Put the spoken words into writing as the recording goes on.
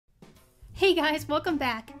Hey guys, welcome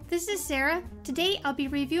back. This is Sarah. Today I'll be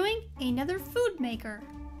reviewing another food maker.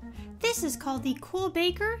 This is called the Cool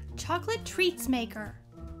Baker Chocolate Treats Maker.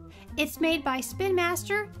 It's made by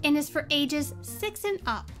Spinmaster and is for ages 6 and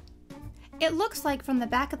up. It looks like from the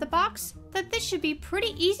back of the box that this should be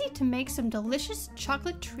pretty easy to make some delicious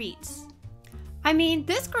chocolate treats. I mean,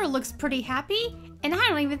 this girl looks pretty happy and I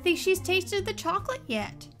don't even think she's tasted the chocolate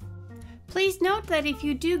yet. Please note that if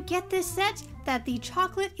you do get this set, that the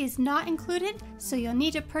chocolate is not included, so you'll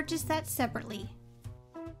need to purchase that separately.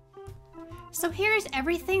 So here's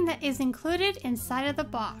everything that is included inside of the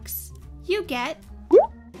box. You get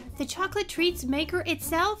the chocolate treats maker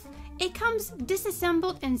itself. It comes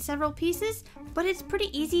disassembled in several pieces, but it's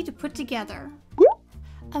pretty easy to put together.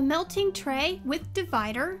 A melting tray with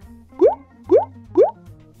divider,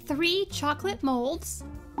 3 chocolate molds,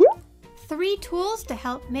 3 tools to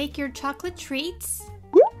help make your chocolate treats,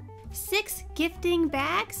 6 gifting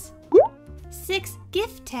bags, 6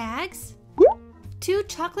 gift tags, 2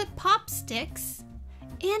 chocolate pop sticks,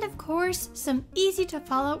 and of course some easy to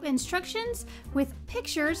follow instructions with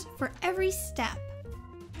pictures for every step.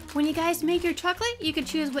 When you guys make your chocolate, you can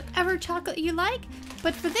choose whatever chocolate you like,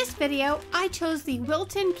 but for this video I chose the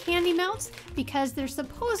Wilton Candy Melts because they're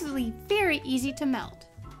supposedly very easy to melt.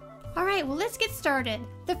 Alright, well let's get started.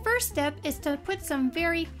 The first step is to put some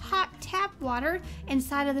very hot tap water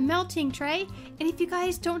inside of the melting tray, and if you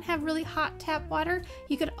guys don't have really hot tap water,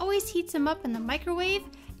 you could always heat some up in the microwave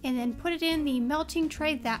and then put it in the melting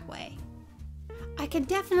tray that way. I can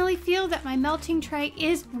definitely feel that my melting tray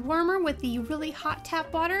is warmer with the really hot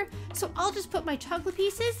tap water, so I'll just put my chocolate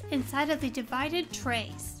pieces inside of the divided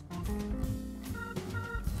trays.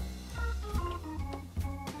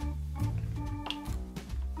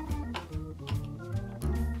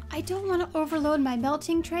 I don't want to overload my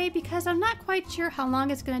melting tray because I'm not quite sure how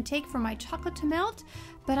long it's going to take for my chocolate to melt,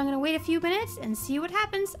 but I'm going to wait a few minutes and see what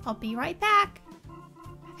happens. I'll be right back.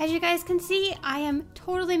 As you guys can see, I am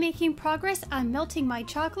totally making progress on melting my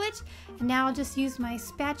chocolate, and now I'll just use my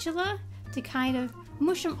spatula to kind of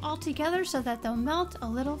mush them all together so that they'll melt a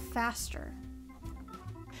little faster.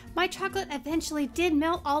 My chocolate eventually did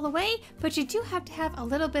melt all the way, but you do have to have a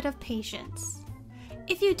little bit of patience.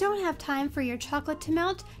 If you don't have time for your chocolate to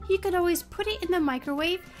melt, you could always put it in the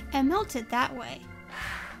microwave and melt it that way.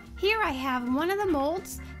 Here I have one of the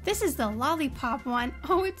molds. This is the lollipop one.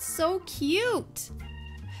 Oh, it's so cute!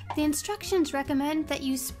 The instructions recommend that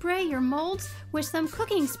you spray your molds with some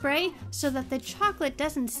cooking spray so that the chocolate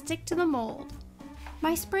doesn't stick to the mold.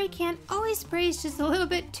 My spray can always sprays just a little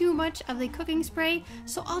bit too much of the cooking spray,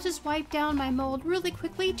 so I'll just wipe down my mold really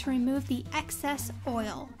quickly to remove the excess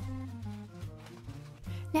oil.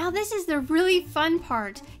 Now this is the really fun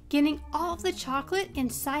part, getting all of the chocolate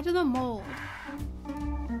inside of the mold.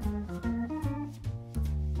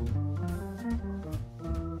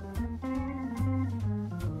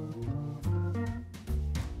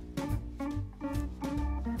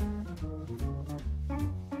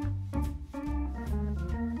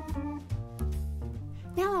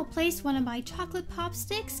 Now I'll place one of my chocolate pop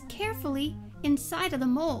sticks carefully inside of the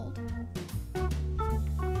mold.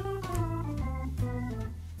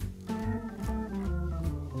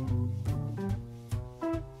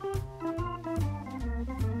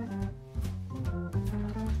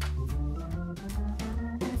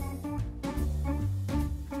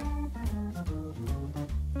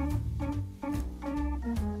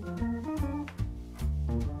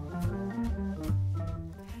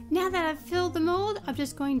 Now that I've filled the mold, I'm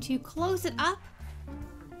just going to close it up,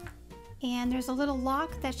 and there's a little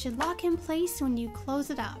lock that should lock in place when you close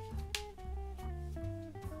it up.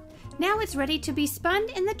 Now it's ready to be spun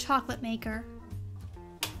in the chocolate maker.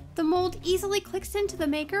 The mold easily clicks into the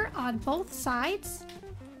maker on both sides,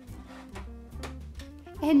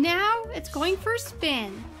 and now it's going for a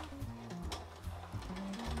spin.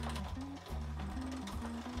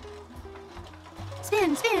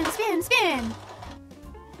 Spin, spin, spin, spin!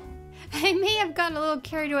 I may have gotten a little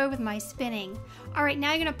carried away with my spinning. Alright,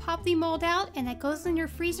 now you're going to pop the mold out and that goes in your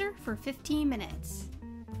freezer for 15 minutes.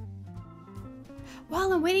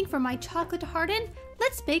 While I'm waiting for my chocolate to harden,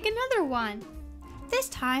 let's bake another one. This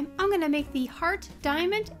time, I'm going to make the heart,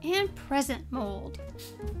 diamond, and present mold.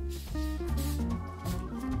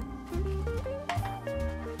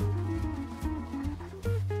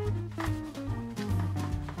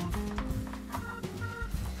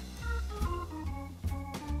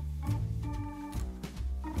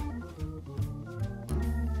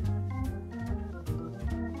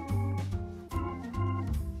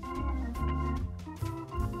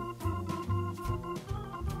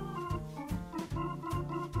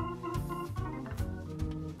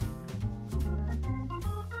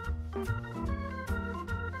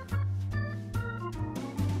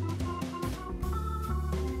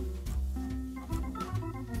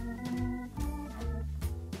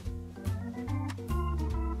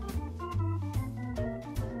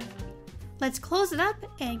 Let's close it up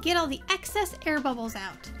and get all the excess air bubbles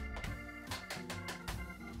out.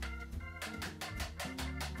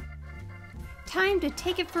 Time to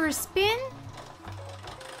take it for a spin.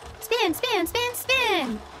 Spin, spin, spin,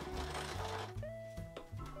 spin!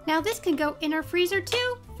 Now this can go in our freezer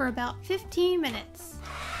too for about 15 minutes.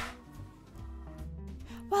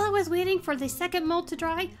 While I was waiting for the second mold to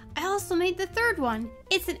dry, I also made the third one.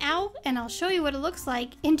 It's an owl, and I'll show you what it looks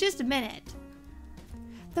like in just a minute.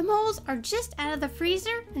 The molds are just out of the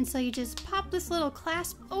freezer, and so you just pop this little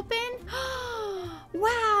clasp open.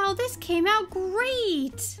 Wow, this came out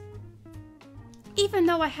great! Even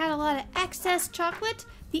though I had a lot of excess chocolate,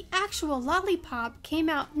 the actual lollipop came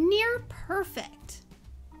out near perfect.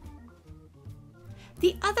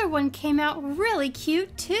 The other one came out really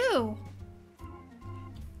cute too.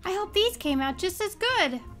 I hope these came out just as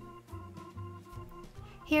good.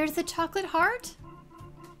 Here's the chocolate heart.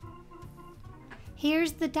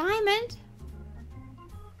 Here's the diamond.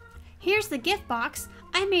 Here's the gift box.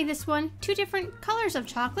 I made this one 2 different colors of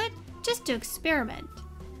chocolate just to experiment.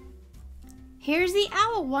 Here's the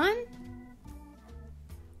owl one.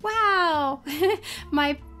 Wow,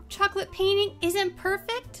 my chocolate painting isn't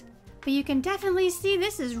perfect, but you can definitely see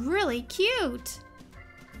this is really cute.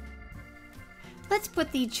 Let's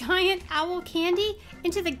put the giant owl candy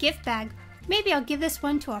into the gift bag. Maybe I'll give this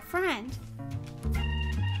one to a friend.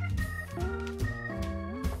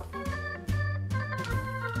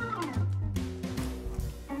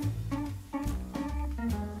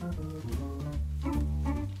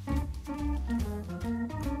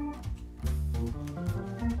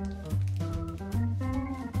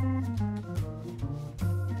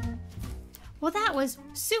 Well, that was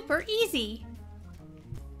super easy.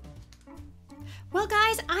 Well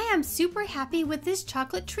guys, I am super happy with this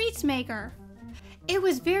chocolate treats maker. It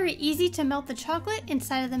was very easy to melt the chocolate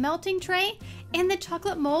inside of the melting tray, and the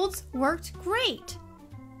chocolate molds worked great.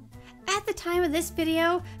 At the time of this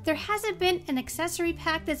video, there hasn't been an accessory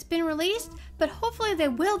pack that's been released, but hopefully they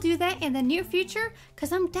will do that in the near future,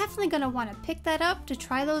 because I'm definitely going to want to pick that up to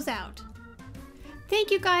try those out. Thank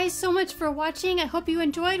you guys so much for watching. I hope you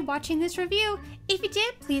enjoyed watching this review. If you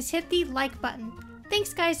did, please hit the like button.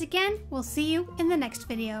 Thanks guys again. We'll see you in the next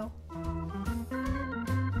video.